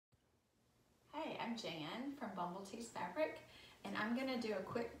I'm Jan from Bumbletees Fabric, and I'm going to do a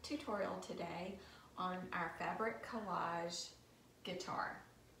quick tutorial today on our fabric collage guitar.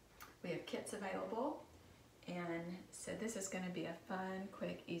 We have kits available, and so this is going to be a fun,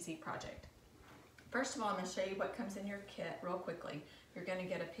 quick, easy project. First of all, I'm going to show you what comes in your kit real quickly. You're going to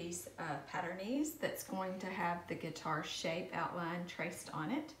get a piece of patternese that's going to have the guitar shape outline traced on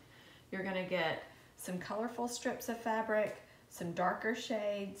it. You're going to get some colorful strips of fabric, some darker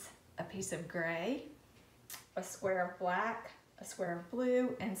shades, a piece of gray, a square of black, a square of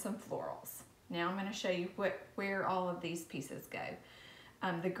blue, and some florals. Now I'm going to show you where all of these pieces go.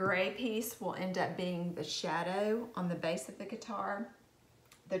 The gray piece will end up being the shadow on the base of the guitar.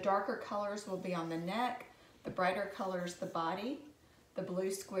 The darker colors will be on the neck, the brighter colors the body. The blue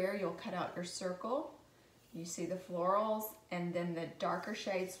square, you'll cut out your circle. You see the florals, and then the darker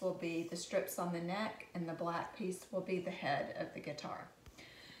shades will be the strips on the neck, and the black piece will be the head of the guitar.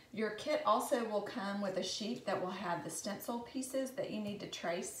 Your kit also will come with a sheet that will have the stencil pieces that you need to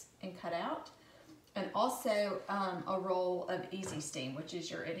trace and cut out, and also a roll of Easy Steam, which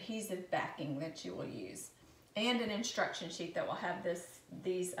is your adhesive backing that you will use, and an instruction sheet that will have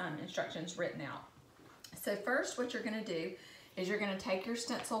these instructions written out. So first, what you're going to do is you're going to take your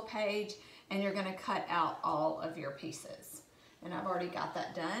stencil page and you're going to cut out all of your pieces. And I've already got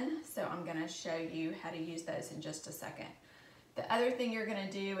that done, so I'm going to show you how to use those in just a second. The other thing you're going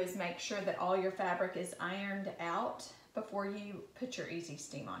to do is make sure that all your fabric is ironed out before you put your Easy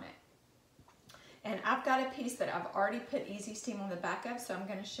Steam on it. And I've got a piece that I've already put Easy Steam on the back of, so I'm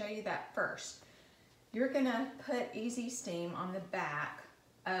going to show you that first. You're going to put Easy Steam on the back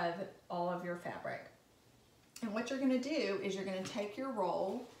of all of your fabric. And what you're going to do is you're going to take your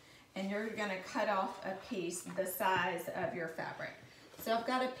roll and you're going to cut off a piece the size of your fabric. So I've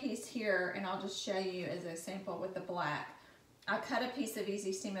got a piece here, and I'll just show you as a sample with the black. I cut a piece of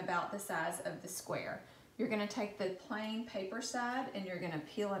Easy Steam about the size of the square. You're going to take the plain paper side and you're going to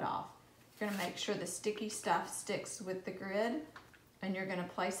peel it off. You're going to make sure the sticky stuff sticks with the grid, and you're going to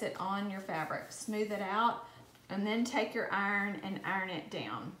place it on your fabric. Smooth it out, and then take your iron and iron it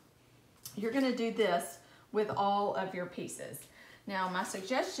down. You're going to do this with all of your pieces. Now my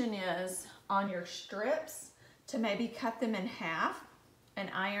suggestion is on your strips to maybe cut them in half and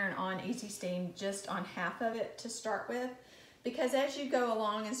iron on Easy Steam just on half of it to start with, because as you go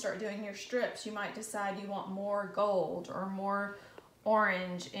along and start doing your strips, you might decide you want more gold or more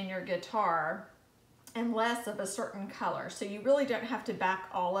orange in your guitar and less of a certain color. So you really don't have to back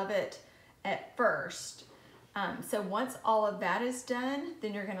all of it at first. So once all of that is done,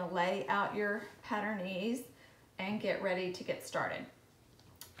 then you're going to lay out your patternese and get ready to get started.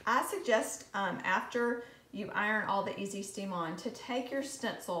 I suggest after you iron all the Easy Steam on to take your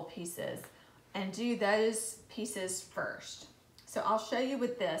stencil pieces and do those pieces first. So I'll show you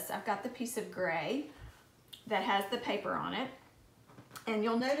with this. I've got the piece of gray that has the paper on it, and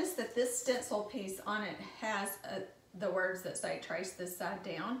you'll notice that this stencil piece on it has the words that say trace this side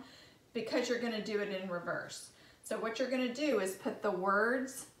down, because you're going to do it in reverse. So what you're going to do is put the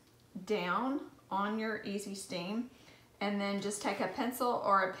words down on your Easy Steam, and then just take a pencil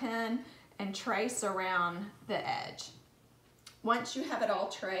or a pen and trace around the edge. Once you have it all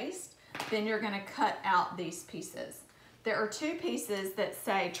traced, then you're going to cut out these pieces. There are two pieces that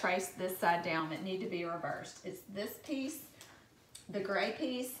say trace this side down that need to be reversed. It's this piece, the gray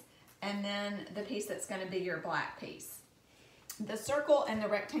piece, and then the piece that's going to be your black piece. The circle and the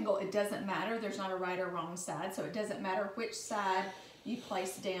rectangle, it doesn't matter. There's not a right or wrong side, so it doesn't matter which side you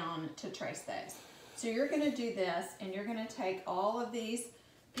place down to trace those. So you're going to do this, and you're going to take all of these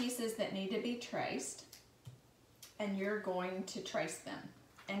pieces that need to be traced, and you're going to trace them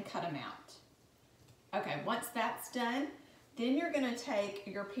and cut them out. Okay, once that's done, then you're going to take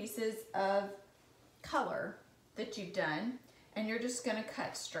your pieces of color that you've done, and you're just going to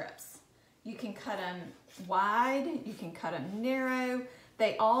cut strips. You can cut them wide, you can cut them narrow.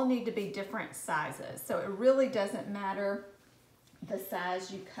 They all need to be different sizes, so it really doesn't matter the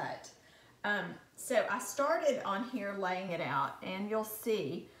size you cut. So I started on here laying it out, and you'll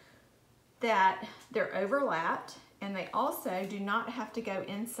see that they're overlapped, and they also do not have to go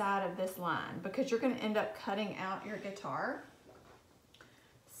inside of this line, because you're going to end up cutting out your guitar.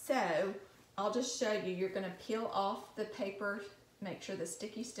 So I'll just show you. You're going to peel off the paper, make sure the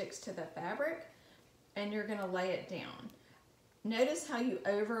sticky sticks to the fabric, and you're going to lay it down. Notice how you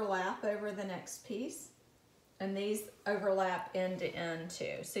overlap over the next piece, and these overlap end to end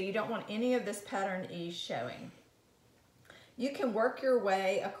too. So you don't want any of this pattern E showing. You can work your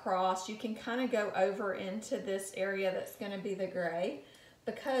way across. You can kind of go over into this area that's going to be the gray,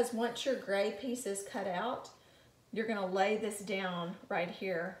 because once your gray piece is cut out, you're going to lay this down right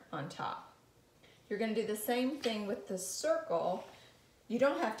here on top. You're going to do the same thing with the circle. You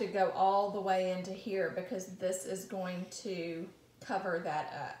don't have to go all the way into here because this is going to cover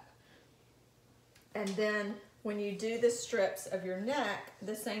that up. And then when you do the strips of your neck,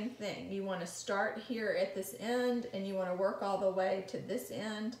 the same thing. You want to start here at this end and you want to work all the way to this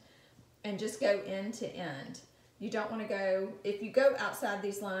end and just go end to end. You don't want to go, if you go outside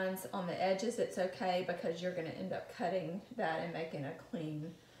these lines on the edges, it's okay because you're going to end up cutting that and making a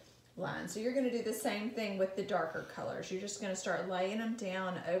clean line. So you're going to do the same thing with the darker colors. You're just going to start laying them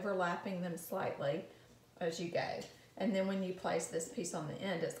down, overlapping them slightly as you go. And then when you place this piece on the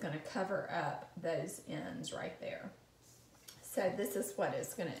end, it's going to cover up those ends right there. So this is what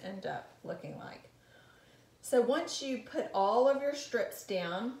it's going to end up looking like. So once you put all of your strips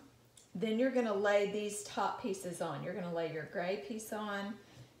down, then you're going to lay these top pieces on. You're going to lay your gray piece on,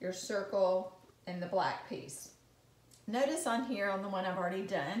 your circle, and the black piece. Notice on here, on the one I've already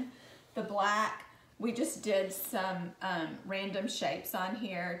done, the black, we just did some random shapes on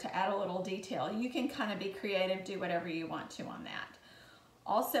here to add a little detail. You can kind of be creative, do whatever you want to on that.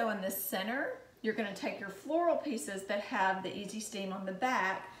 Also in the center, you're going to take your floral pieces that have the Easy Steam on the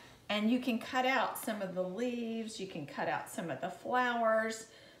back, and you can cut out some of the leaves, you can cut out some of the flowers,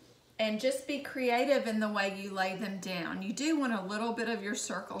 and just be creative in the way you lay them down. You do want a little bit of your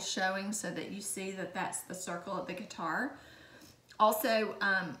circle showing so that you see that that's the circle of the guitar. Also,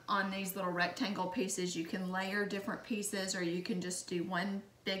 on these little rectangle pieces, you can layer different pieces or you can just do one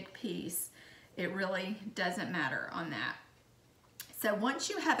big piece. It really doesn't matter on that. So once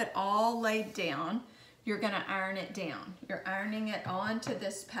you have it all laid down, you're gonna iron it down. You're ironing it onto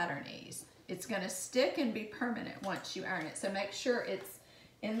this pattern ease. It's gonna stick and be permanent once you iron it. So make sure it's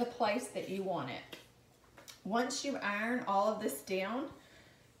in the place that you want it. Once you iron all of this down,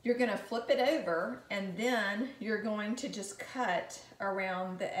 you're going to flip it over and then you're going to just cut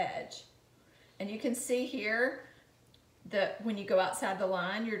around the edge. And you can see here that when you go outside the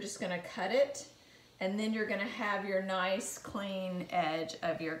line, you're just going to cut it and then you're going to have your nice clean edge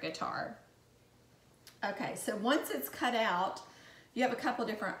of your guitar. Okay, so once it's cut out, you have a couple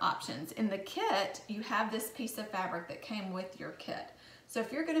different options. In the kit, you have this piece of fabric that came with your kit. So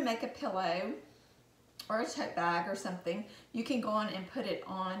if you're going to make a pillow or a tote bag or something, you can go on and put it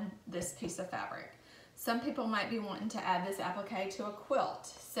on this piece of fabric. Some people might be wanting to add this applique to a quilt,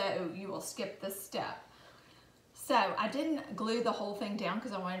 so you will skip this step. So I didn't glue the whole thing down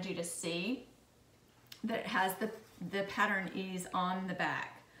because I wanted you to see that it has the pattern ease on the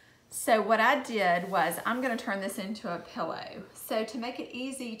back. So what I did was I'm going to turn this into a pillow. So to make it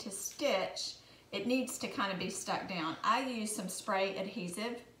easy to stitch, it needs to kind of be stuck down. I use some spray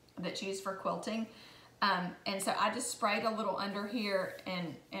adhesive that's used for quilting. And so I just sprayed a little under here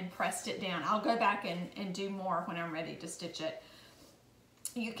and pressed it down. I'll go back and do more when I'm ready to stitch it.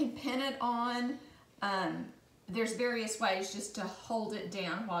 You can pin it on. There's various ways just to hold it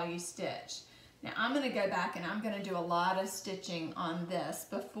down while you stitch. Now I'm going to go back and I'm going to do a lot of stitching on this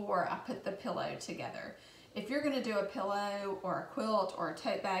before I put the pillow together. If you're going to do a pillow or a quilt or a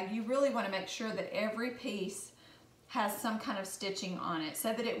tote bag, you really want to make sure that every piece has some kind of stitching on it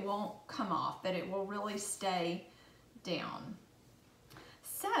so that it won't come off, that it will really stay down.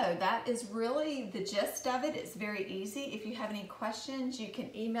 So that is really the gist of it. It's very easy. If you have any questions, you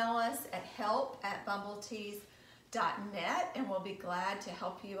can email us at help@bumbletees.net and we'll be glad to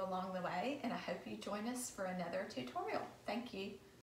help you along the way. And I hope you join us for another tutorial. Thank you.